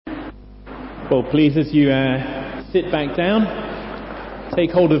Well, please, as you sit back down,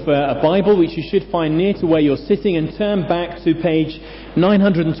 take hold of a Bible, which you should find near to where you're sitting, and turn back to page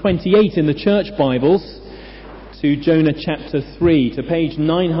 928 in the church Bibles, to Jonah chapter 3, to page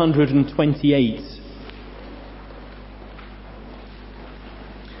 928.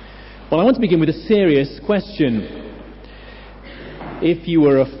 Well, I want to begin with a serious question. If you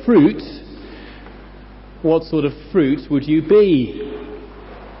were a fruit, what sort of fruit would you be?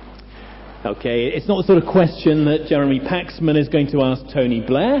 Okay, it's not the sort of question that Jeremy Paxman is going to ask Tony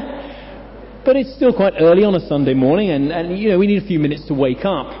Blair, but it's still quite early on a Sunday morning, and you know, we need a few minutes to wake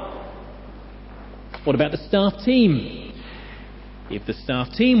up. What about the staff team? If the staff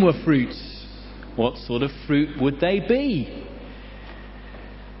team were fruits, what sort of fruit would they be?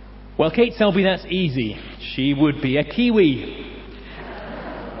 Well, Kate Selby, that's easy. She would be a kiwi.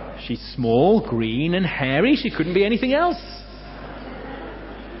 She's small, green and hairy. She couldn't be anything else.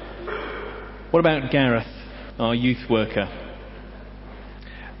 What about Gareth, our youth worker?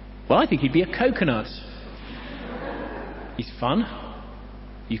 Well, I think he'd be a coconut. He's fun.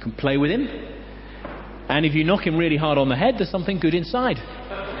 You can play with him. And if you knock him really hard on the head, there's something good inside.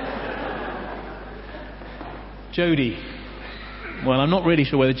 Jodie. Well, I'm not really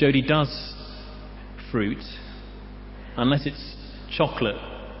sure whether Jodie does fruit, unless it's chocolate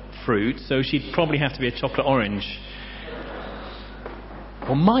fruit, so she'd probably have to be a chocolate orange.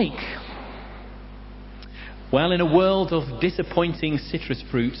 Or Mike. Well, in a world of disappointing citrus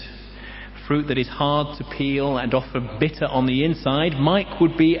fruit that is hard to peel and often bitter on the inside, Mike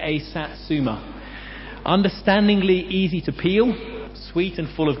would be a satsuma. Understandingly easy to peel, sweet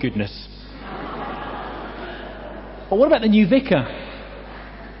and full of goodness. Well, what about the new vicar?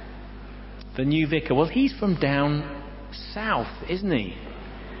 The new vicar, well, he's from down south, isn't he?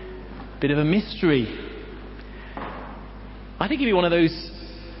 Bit of a mystery. I think he'd be one of those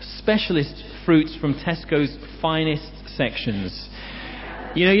specialist fruits from Tesco's finest sections.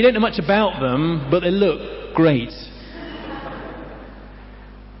 You know, you don't know much about them, but they look great.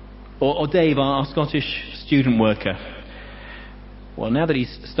 Or Dave, our Scottish student worker. Well, now that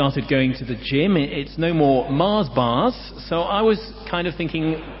he's started going to the gym, it's no more Mars bars, so I was kind of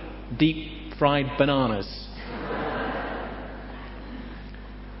thinking deep fried bananas.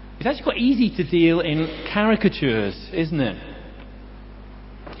 It's actually quite easy to deal in caricatures, isn't it?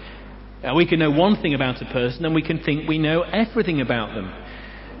 We can know one thing about a person and we can think we know everything about them.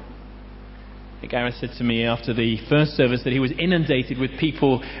 Gareth said to me after the first service that he was inundated with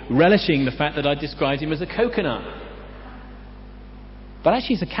people relishing the fact that I described him as a coconut. But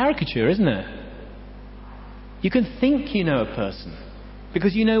actually it's a caricature, isn't it? You can think you know a person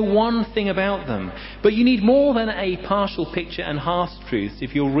because you know one thing about them. But you need more than a partial picture and half-truths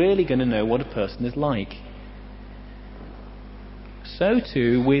if you're really going to know what a person is like. So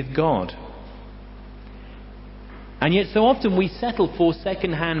too with God. And yet so often we settle for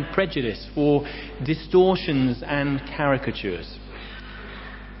second-hand prejudice, for distortions and caricatures.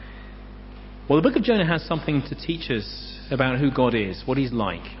 Well, the book of Jonah has something to teach us about who God is, what he's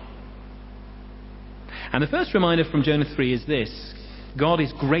like. And the first reminder from Jonah 3 is this: God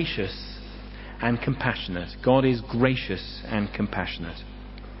is gracious and compassionate. God is gracious and compassionate.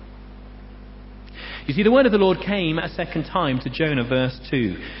 You see, the word of the Lord came a second time to Jonah, verse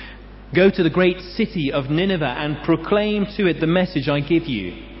 2. Go to the great city of Nineveh and proclaim to it the message I give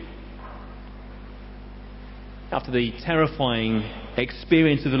you. After the terrifying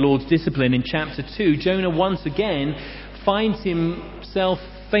experience of the Lord's discipline in chapter 2, Jonah once again finds himself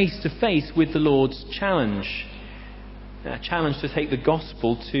face to face with the Lord's challenge. A challenge to take the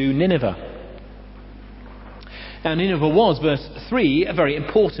gospel to Nineveh. Now, Nineveh was, verse 3, a very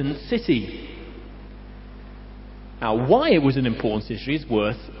important city. Now, why it was an important city is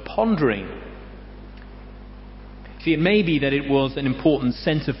worth pondering. See, it may be that it was an important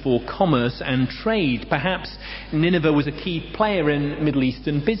centre for commerce and trade. Perhaps Nineveh was a key player in Middle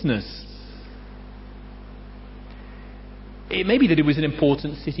Eastern business. It may be that it was an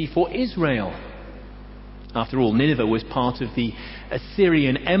important city for Israel. After all, Nineveh was part of the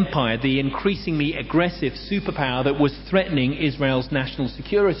Assyrian Empire, the increasingly aggressive superpower that was threatening Israel's national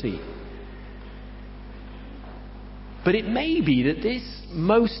security. But it may be that this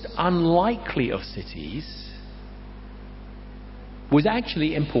most unlikely of cities was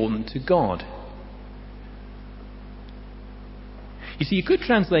actually important to God. You see, you could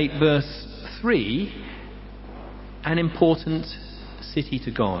translate verse 3, an important city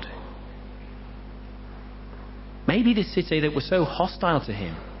to God. Maybe this city that was so hostile to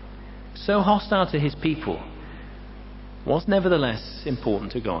him, so hostile to his people, was nevertheless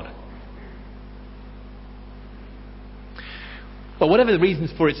important to God. Well, whatever the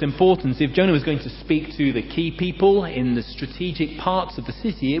reasons for its importance, if Jonah was going to speak to the key people in the strategic parts of the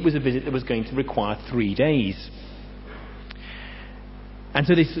city, it was a visit that was going to require 3 days. And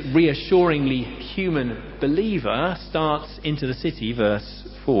so this reassuringly human believer starts into the city, verse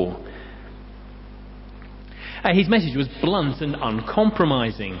 4. His message was blunt and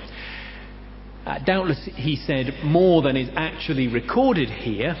uncompromising. Doubtless he said more than is actually recorded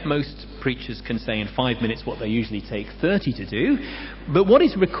here. Most preachers can say in 5 minutes what they usually take 30 to do. But what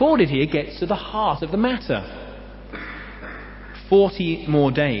is recorded here gets to the heart of the matter. 40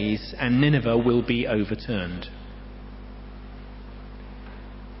 more days and Nineveh will be overturned.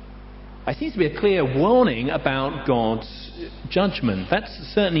 It seems to be a clear warning about God's judgment. That's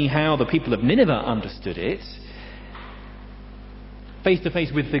certainly how the people of Nineveh understood it. Face to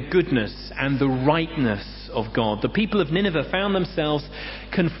face with the goodness and the rightness of God, the people of Nineveh found themselves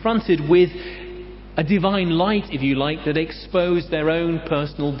confronted with a divine light, if you like, that exposed their own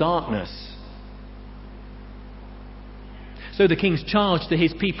personal darkness. So the king's charge to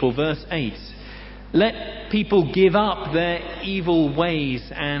his people, verse 8, let people give up their evil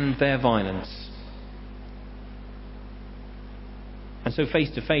ways and their violence. And so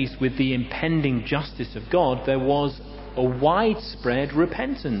face to face with the impending justice of God, there was a widespread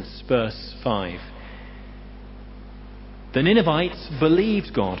repentance, verse 5. The Ninevites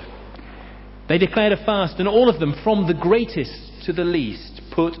believed God. They declared a fast, and all of them, from the greatest to the least,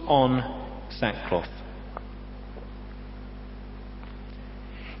 put on sackcloth.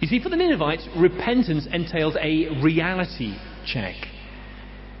 You see, for the Ninevites, repentance entailed a reality check.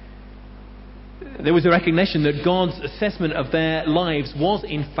 There was a recognition that God's assessment of their lives was,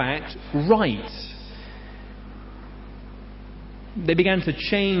 in fact, right. They began to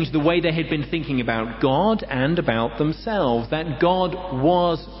change the way they had been thinking about God and about themselves. That God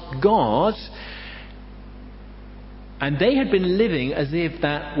was God, and they had been living as if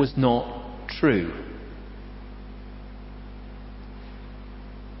that was not true.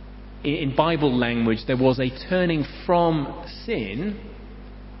 In Bible language, there was a turning from sin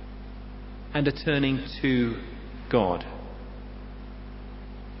and a turning to God.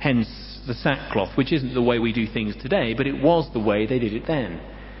 Hence the sackcloth, which isn't the way we do things today, but it was the way they did it then.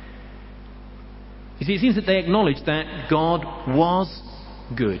 You see, it seems that they acknowledged that God was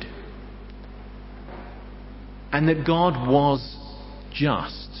good and that God was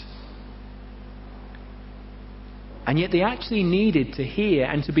just. And yet they actually needed to hear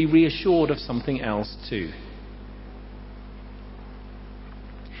and to be reassured of something else too.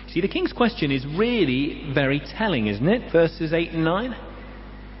 See, the king's question is really very telling, isn't it? Verses 8 and 9.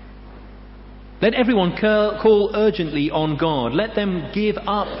 Let everyone call urgently on God. Let them give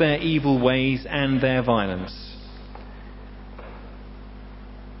up their evil ways and their violence.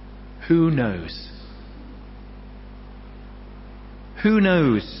 Who knows? Who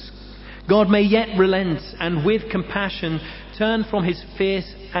knows? God may yet relent and with compassion turn from his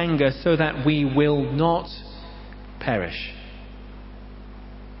fierce anger so that we will not perish.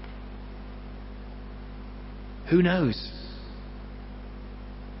 Who knows?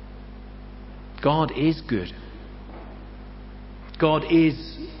 God is good. God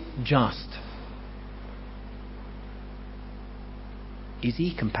is just. Is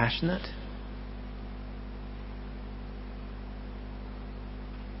he compassionate?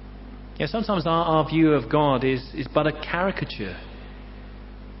 Yeah, sometimes our view of God is but a caricature.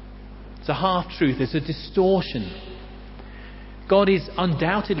 It's a half-truth. It's a distortion. God is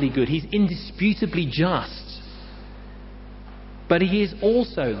undoubtedly good. He's indisputably just. But he is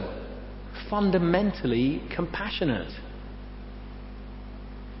also fundamentally compassionate.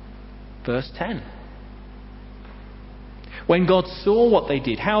 Verse 10. When God saw what they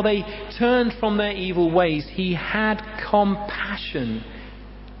did, how they turned from their evil ways, he had compassion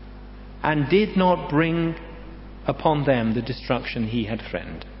and did not bring upon them the destruction he had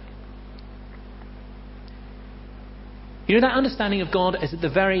threatened. You know, that understanding of God is at the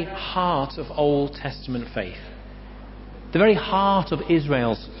very heart of Old Testament faith. The very heart of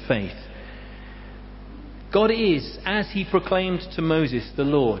Israel's faith. God is, as he proclaimed to Moses, the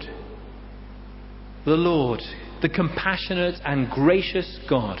Lord, the compassionate and gracious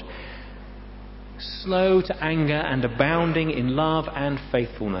God, slow to anger and abounding in love and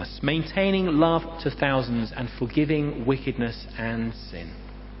faithfulness, maintaining love to thousands and forgiving wickedness and sin.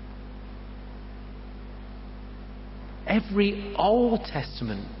 Every Old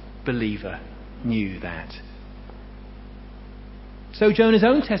Testament believer knew that. So Jonah's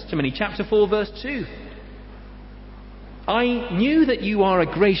own testimony, chapter 4, verse 2. I knew that you are a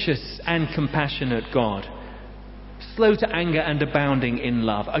gracious and compassionate God, slow to anger and abounding in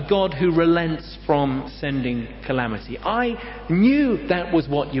love, a God who relents from sending calamity. I knew that was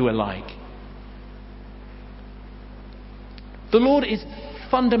what you were like. The Lord is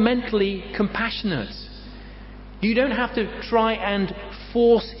fundamentally compassionate. You don't have to try and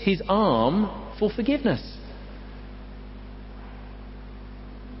force his arm for forgiveness.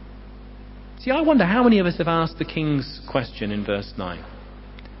 See, I wonder how many of us have asked the king's question in verse 9.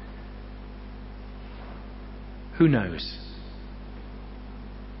 Who knows?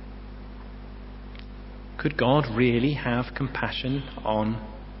 Could God really have compassion on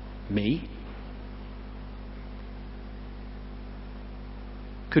me?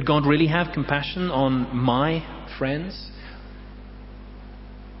 Could God really have compassion on my friends?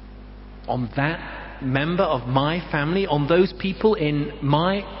 On that member of my family? On those people in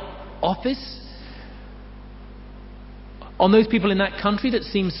my office? On those people in that country that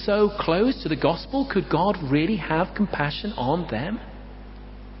seem so close to the gospel? Could God really have compassion on them?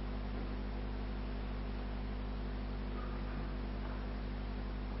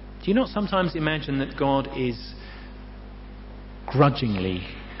 Do you not sometimes imagine that God is grudgingly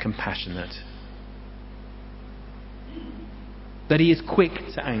compassionate? That he is quick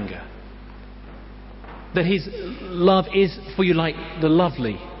to anger? That his love is for you like the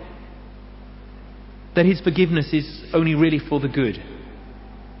lovely? That his forgiveness is only really for the good?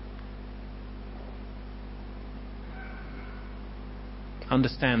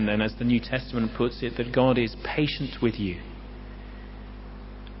 Understand then, as the New Testament puts it, that God is patient with you,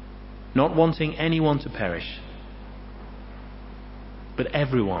 not wanting anyone to perish, but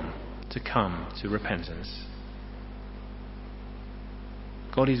everyone to come to repentance.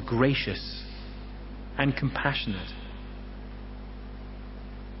 God is gracious and compassionate.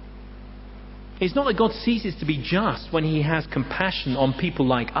 It's not that God ceases to be just when he has compassion on people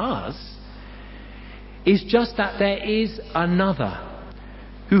like us. It's just that there is another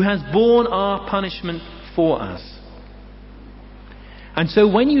who has borne our punishment for us. And so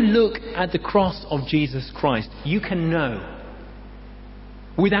when you look at the cross of Jesus Christ, you can know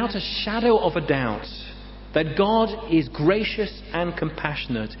without a shadow of a doubt that God is gracious and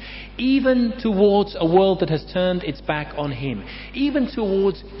compassionate, even towards a world that has turned its back on him, even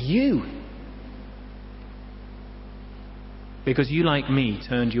towards you. Because you, like me,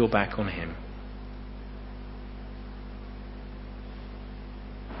 turned your back on him.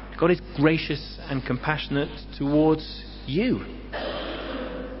 God is gracious and compassionate towards you,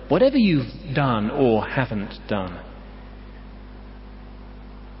 whatever you've done or haven't done.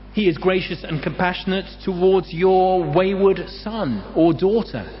 He is gracious and compassionate towards your wayward son or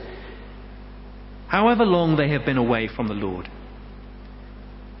daughter, however long they have been away from the Lord.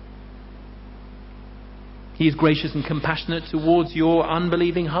 He is gracious and compassionate towards your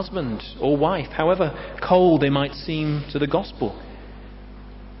unbelieving husband or wife, however cold they might seem to the gospel.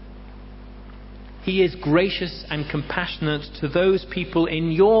 He is gracious and compassionate to those people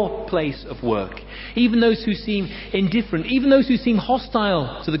in your place of work, even those who seem indifferent, even those who seem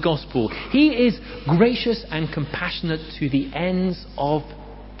hostile to the gospel. He is gracious and compassionate to the ends of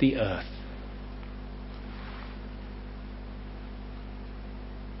the earth.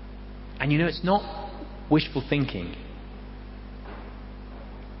 And you know, it's not wishful thinking.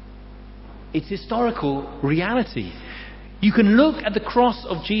 It's historical reality. You can look at the cross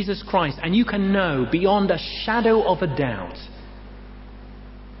of Jesus Christ and you can know beyond a shadow of a doubt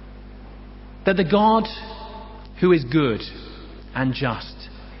that the God who is good and just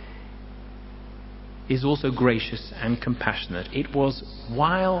is also gracious and compassionate. It was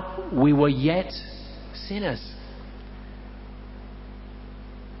while we were yet sinners,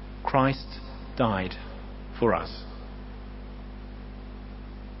 Christ died for us.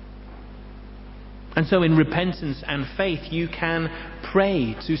 And so in repentance and faith you can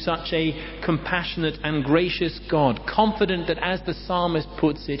pray to such a compassionate and gracious God, confident that, as the psalmist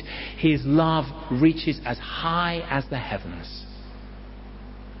puts it, his love reaches as high as the heavens.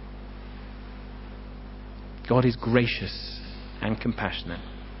 God is gracious and compassionate.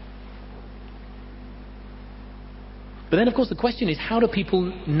 But then, of course, the question is, how do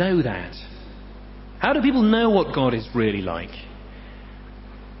people know that? How do people know what God is really like?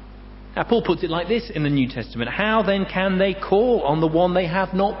 Now, Paul puts it like this in the New Testament: how then can they call on the one they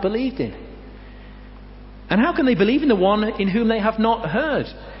have not believed in? And how can they believe in the one in whom they have not heard?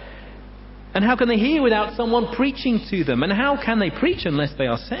 And how can they hear without someone preaching to them? And how can they preach unless they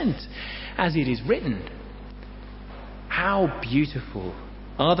are sent? As it is written, how beautiful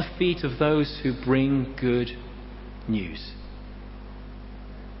are the feet of those who bring good news.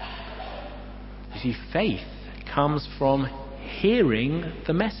 You see, faith comes from hearing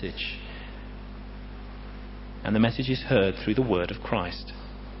the message. and the message is heard through the word of Christ.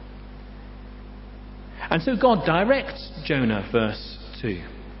 And so God directs Jonah, verse 2.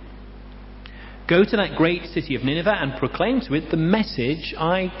 Go to that great city of Nineveh and proclaim to it the message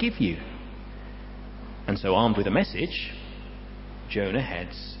I give you. And so, armed with a message, Jonah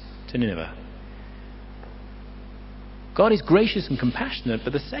heads to Nineveh. God is gracious and compassionate,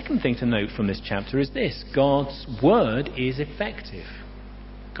 but the second thing to note from this chapter is this: God's word is effective.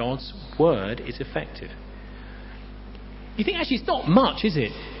 God's word is effective. You think, actually, it's not much, is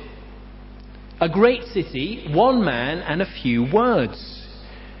it? A great city, one man, and a few words.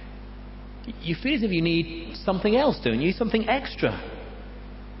 You feel as if you need something else, don't you? Something extra.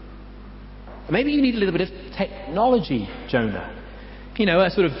 Maybe you need a little bit of technology, Jonah. You know, a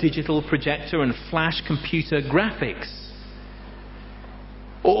sort of digital projector and flash computer graphics.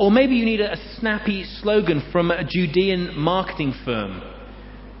 Or maybe you need a snappy slogan from a Judean marketing firm.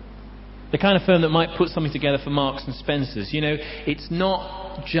 The kind of firm that might put something together for Marks and Spencers. You know, it's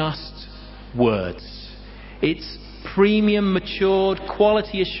not just words. It's premium, matured,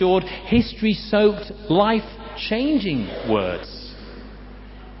 quality assured, history soaked, life changing words.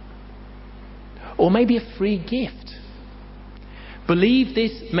 Or maybe a free gift. Believe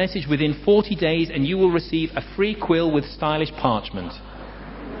this message within 40 days and you will receive a free quill with stylish parchment.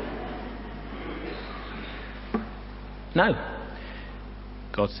 No.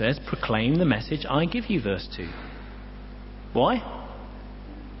 God says, proclaim the message I give you, verse 2. Why?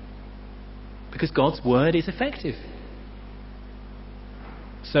 Because God's word is effective.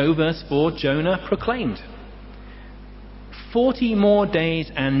 So, verse 4, Jonah proclaimed, 40 more days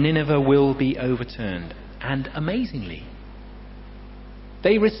and Nineveh will be overturned. And amazingly,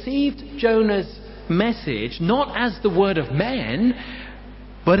 they received Jonah's message not as the word of man,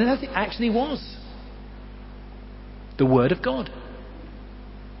 but as it actually was. The word of God.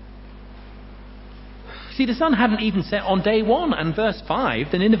 See, the sun hadn't even set on day one, and verse 5,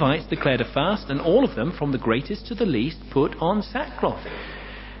 the Ninevites declared a fast, and all of them, from the greatest to the least, put on sackcloth.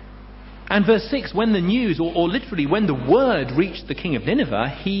 And verse 6, when the news, or literally when the word reached the king of Nineveh,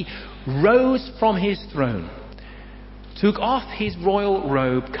 he rose from his throne, took off his royal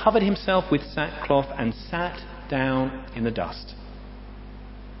robe, covered himself with sackcloth, and sat down in the dust.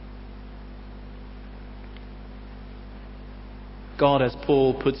 God, as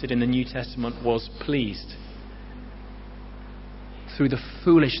Paul puts it in the New Testament, was pleased through the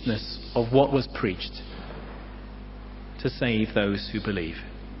foolishness of what was preached to save those who believe.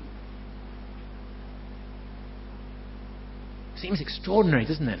 Seems extraordinary,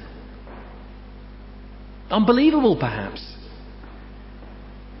 doesn't it? Unbelievable, perhaps.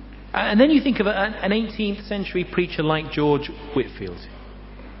 And then you think of an 18th century preacher like George Whitefield,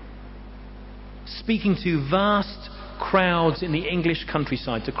 speaking to vast crowds in the English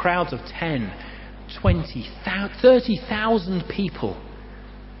countryside, to crowds of 10, 20, 30,000 people.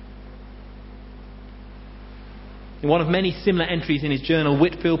 In one of many similar entries in his journal,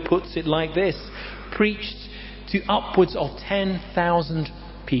 Whitefield puts it like this: preached to upwards of 10,000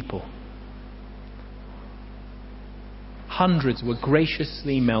 people. Hundreds were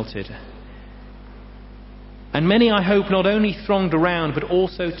graciously melted. And many, I hope, not only thronged around, but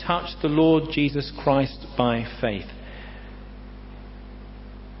also touched the Lord Jesus Christ by faith.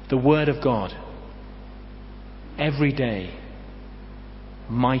 The Word of God, every day,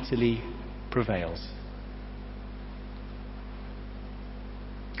 mightily prevails.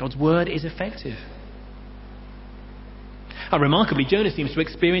 God's Word is effective. Remarkably, Jonah seems to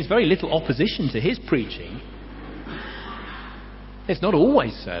experience very little opposition to his preaching. It's not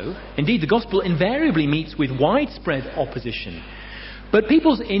always so. Indeed, the gospel invariably meets with widespread opposition. But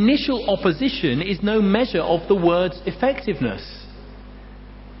people's initial opposition is no measure of the word's effectiveness.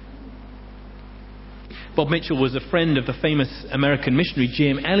 Bob Mitchell was a friend of the famous American missionary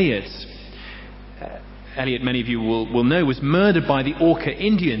Jim Elliot. Elliot, many of you will know, was murdered by the Auca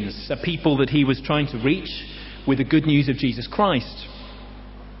Indians, a people that he was trying to reach with the good news of Jesus Christ.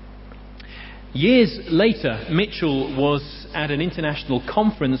 Years later, Mitchell was at an international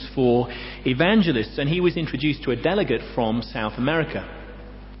conference for evangelists, and he was introduced to a delegate from South America.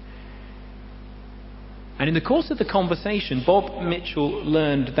 And in the course of the conversation, Bob Mitchell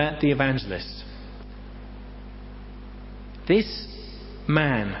learned that the evangelist, this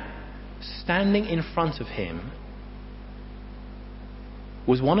man standing in front of him,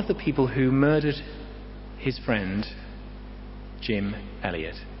 was one of the people who murdered his friend Jim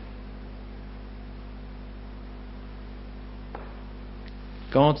Elliot.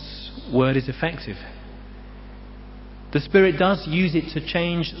 God's word is effective. The Spirit does use it to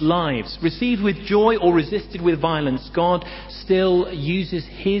change lives. Received with joy or resisted with violence, God still uses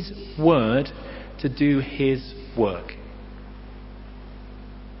His word to do his work.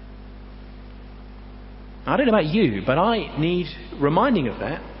 I don't know about you, but I need reminding of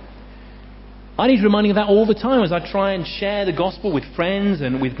that. I need reminding of that all the time as I try and share the gospel with friends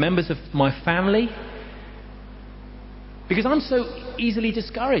and with members of my family. Because I'm so easily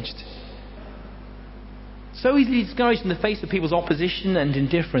discouraged. So easily discouraged in the face of people's opposition and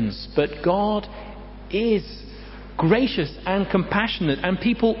indifference. But God is gracious and compassionate, and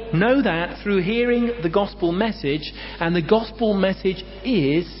people know that through hearing the gospel message, and the gospel message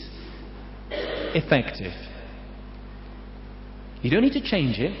is effective. You don't need to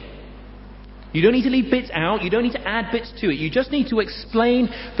change it. You don't need to leave bits out. You don't need to add bits to it. You just need to explain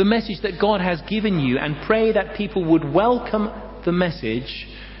the message that God has given you and pray that people would welcome the message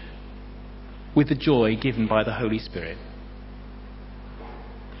with the joy given by the Holy Spirit.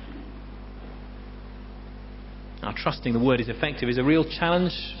 Now, trusting the word is effective is a real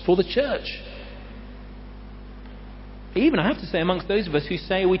challenge for the church. Even, I have to say, amongst those of us who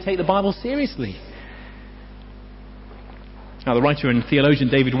say we take the Bible seriously. Now, the writer and theologian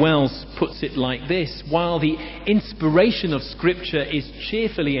David Wells puts it like this: while the inspiration of Scripture is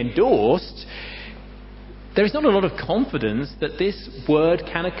cheerfully endorsed, there is not a lot of confidence that this word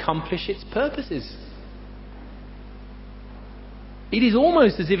can accomplish its purposes. It is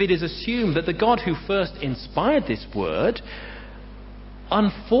almost as if it is assumed that the God who first inspired this word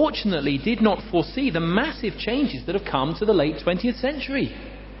unfortunately did not foresee the massive changes that have come to the late 20th century.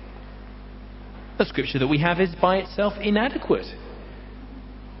 The scripture that we have is by itself inadequate.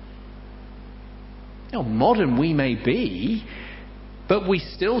 Now, modern we may be, but we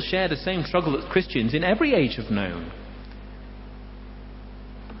still share the same struggle as Christians in every age have known.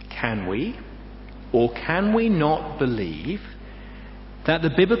 Can we, or can we not believe that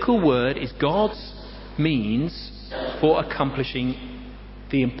the biblical word is God's means for accomplishing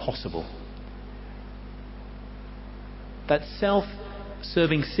the impossible? That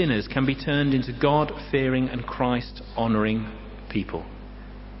self-serving sinners can be turned into God-fearing and Christ-honouring people.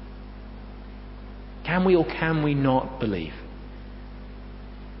 Can we or can we not believe?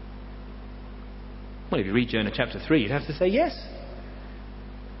 Well, if you read Jonah chapter 3, you'd have to say yes.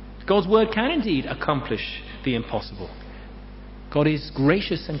 God's word can indeed accomplish the impossible. God is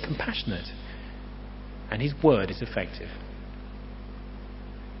gracious and compassionate, and his word is effective.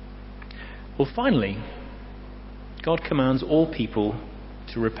 Well, finally, God commands all people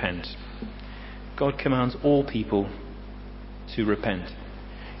to repent. God commands all people to repent.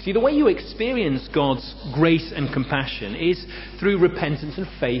 See, the way you experience God's grace and compassion is through repentance and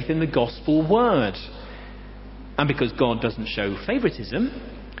faith in the gospel word. And because God doesn't show favoritism,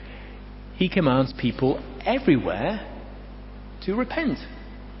 he commands people everywhere to repent.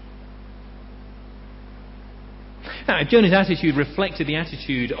 Now, if Jonah's attitude reflected the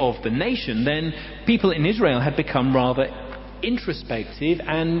attitude of the nation, then people in Israel had become rather introspective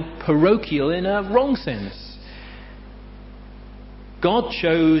and parochial in a wrong sense. God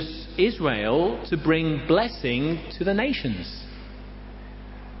chose Israel to bring blessing to the nations.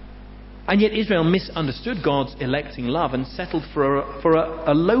 And yet Israel misunderstood God's electing love and settled for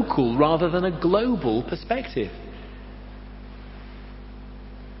a local rather than a global perspective.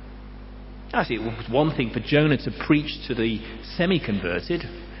 I see, it was one thing for Jonah to preach to the semi-converted,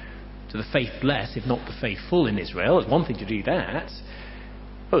 to the faithless, if not the faithful in Israel. It was one thing to do that.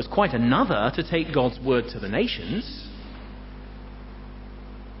 But it was quite another to take God's word to the nations.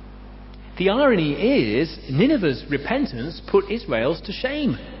 The irony is, Nineveh's repentance put Israel's to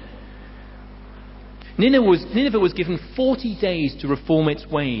shame. Nineveh was given 40 days to reform its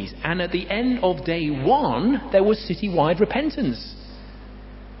ways, and at the end of day one, there was citywide repentance.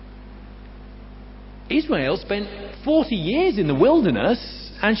 Israel spent 40 years in the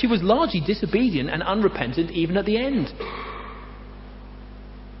wilderness, and she was largely disobedient and unrepentant even at the end.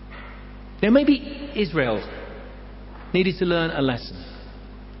 Now, maybe Israel needed to learn a lesson.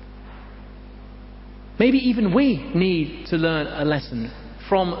 Maybe even we need to learn a lesson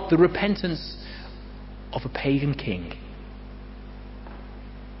from the repentance of a pagan king.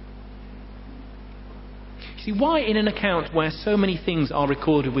 See, why in an account where so many things are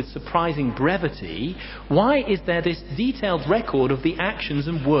recorded with surprising brevity, why is there this detailed record of the actions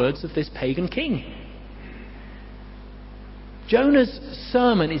and words of this pagan king? Jonah's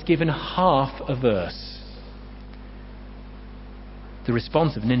sermon is given half a verse. The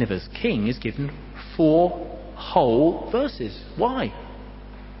response of Nineveh's king is given 4 whole verses. Why?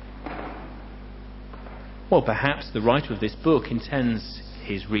 Well, perhaps the writer of this book intends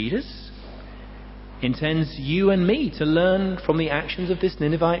his readers, intends you and me to learn from the actions of this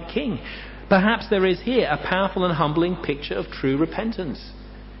Ninevite king. Perhaps there is here a powerful and humbling picture of true repentance.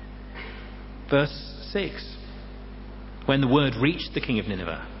 Verse 6. When the word reached the king of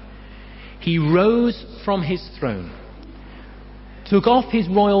Nineveh, he rose from his throne, took off his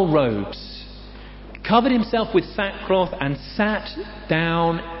royal robes, covered himself with sackcloth, and sat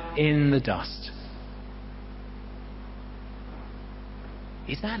down in the dust.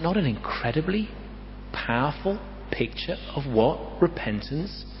 Is that not an incredibly powerful picture of what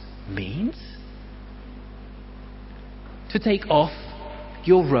repentance means? To take off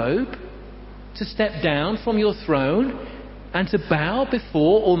your robe, to step down from your throne, and to bow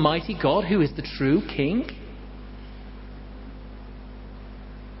before Almighty God, who is the true King?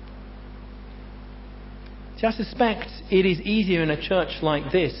 See, I suspect it is easier in a church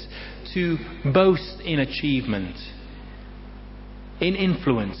like this to boast in achievement, in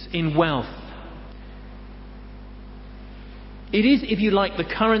influence, in wealth. It is, if you like, the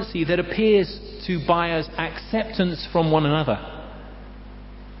currency that appears to buy us acceptance from one another.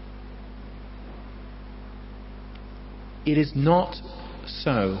 It is not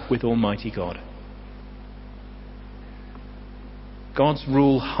so with Almighty God. God's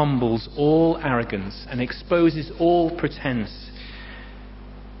rule humbles all arrogance and exposes all pretense.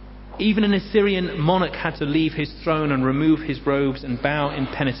 Even an Assyrian monarch had to leave his throne and remove his robes and bow in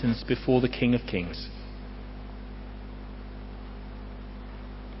penitence before the King of Kings.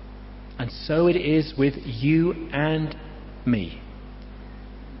 And so it is with you and me.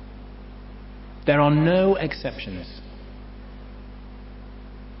 There are no exceptions.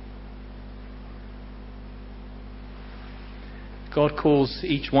 God calls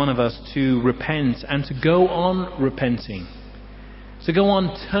each one of us to repent and to go on repenting. To go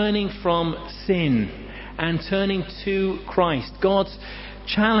on turning from sin and turning to Christ. God's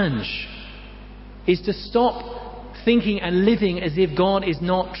challenge is to stop thinking and living as if God is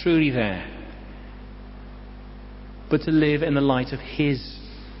not truly there, but to live in the light of His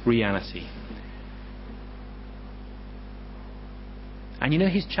reality. And you know,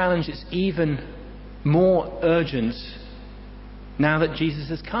 His challenge is even more urgent now that Jesus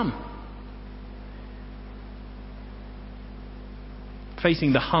has come.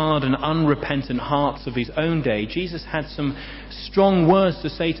 Facing the hard and unrepentant hearts of His own day, Jesus had some strong words to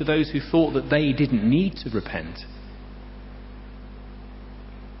say to those who thought that they didn't need to repent.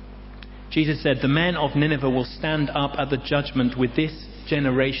 Jesus said, "The men of Nineveh will stand up at the judgment with this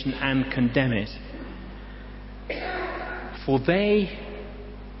generation and condemn it. For they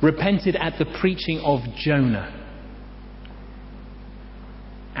repented at the preaching of Jonah.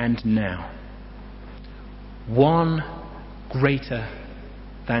 And now, one greater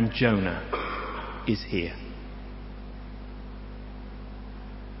than Jonah is here."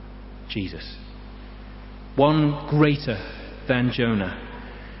 Jesus. One greater than Jonah.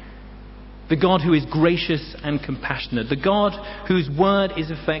 The God who is gracious and compassionate. The God whose word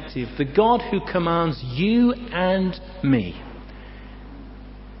is effective. The God who commands you and me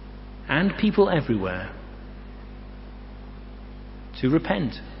and people everywhere to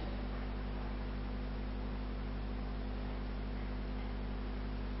repent.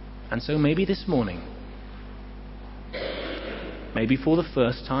 And so maybe this morning, maybe for the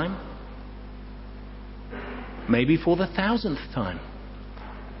first time, maybe for the 1,000th time,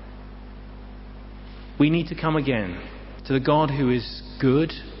 we need to come again to the God who is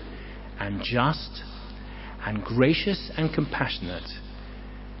good and just and gracious and compassionate,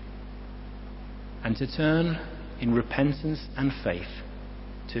 and to turn in repentance and faith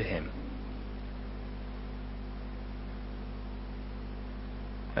to Him.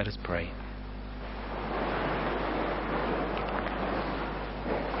 Let us pray.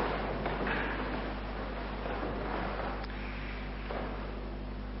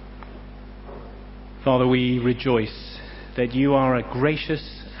 Father, we rejoice that you are a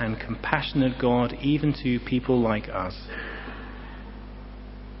gracious and compassionate God, even to people like us.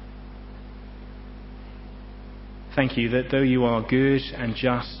 Thank you that though you are good and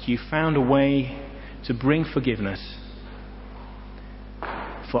just, you found a way to bring forgiveness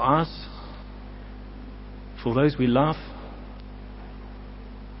for us, for those we love,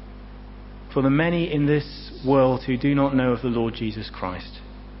 for the many in this world who do not know of the Lord Jesus Christ.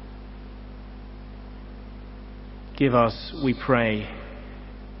 Give us, we pray,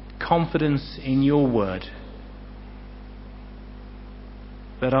 confidence in your word,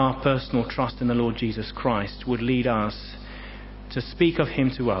 that our personal trust in the Lord Jesus Christ would lead us to speak of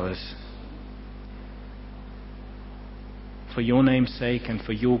him to others. For your name's sake and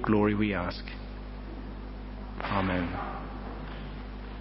for your glory we ask. Amen.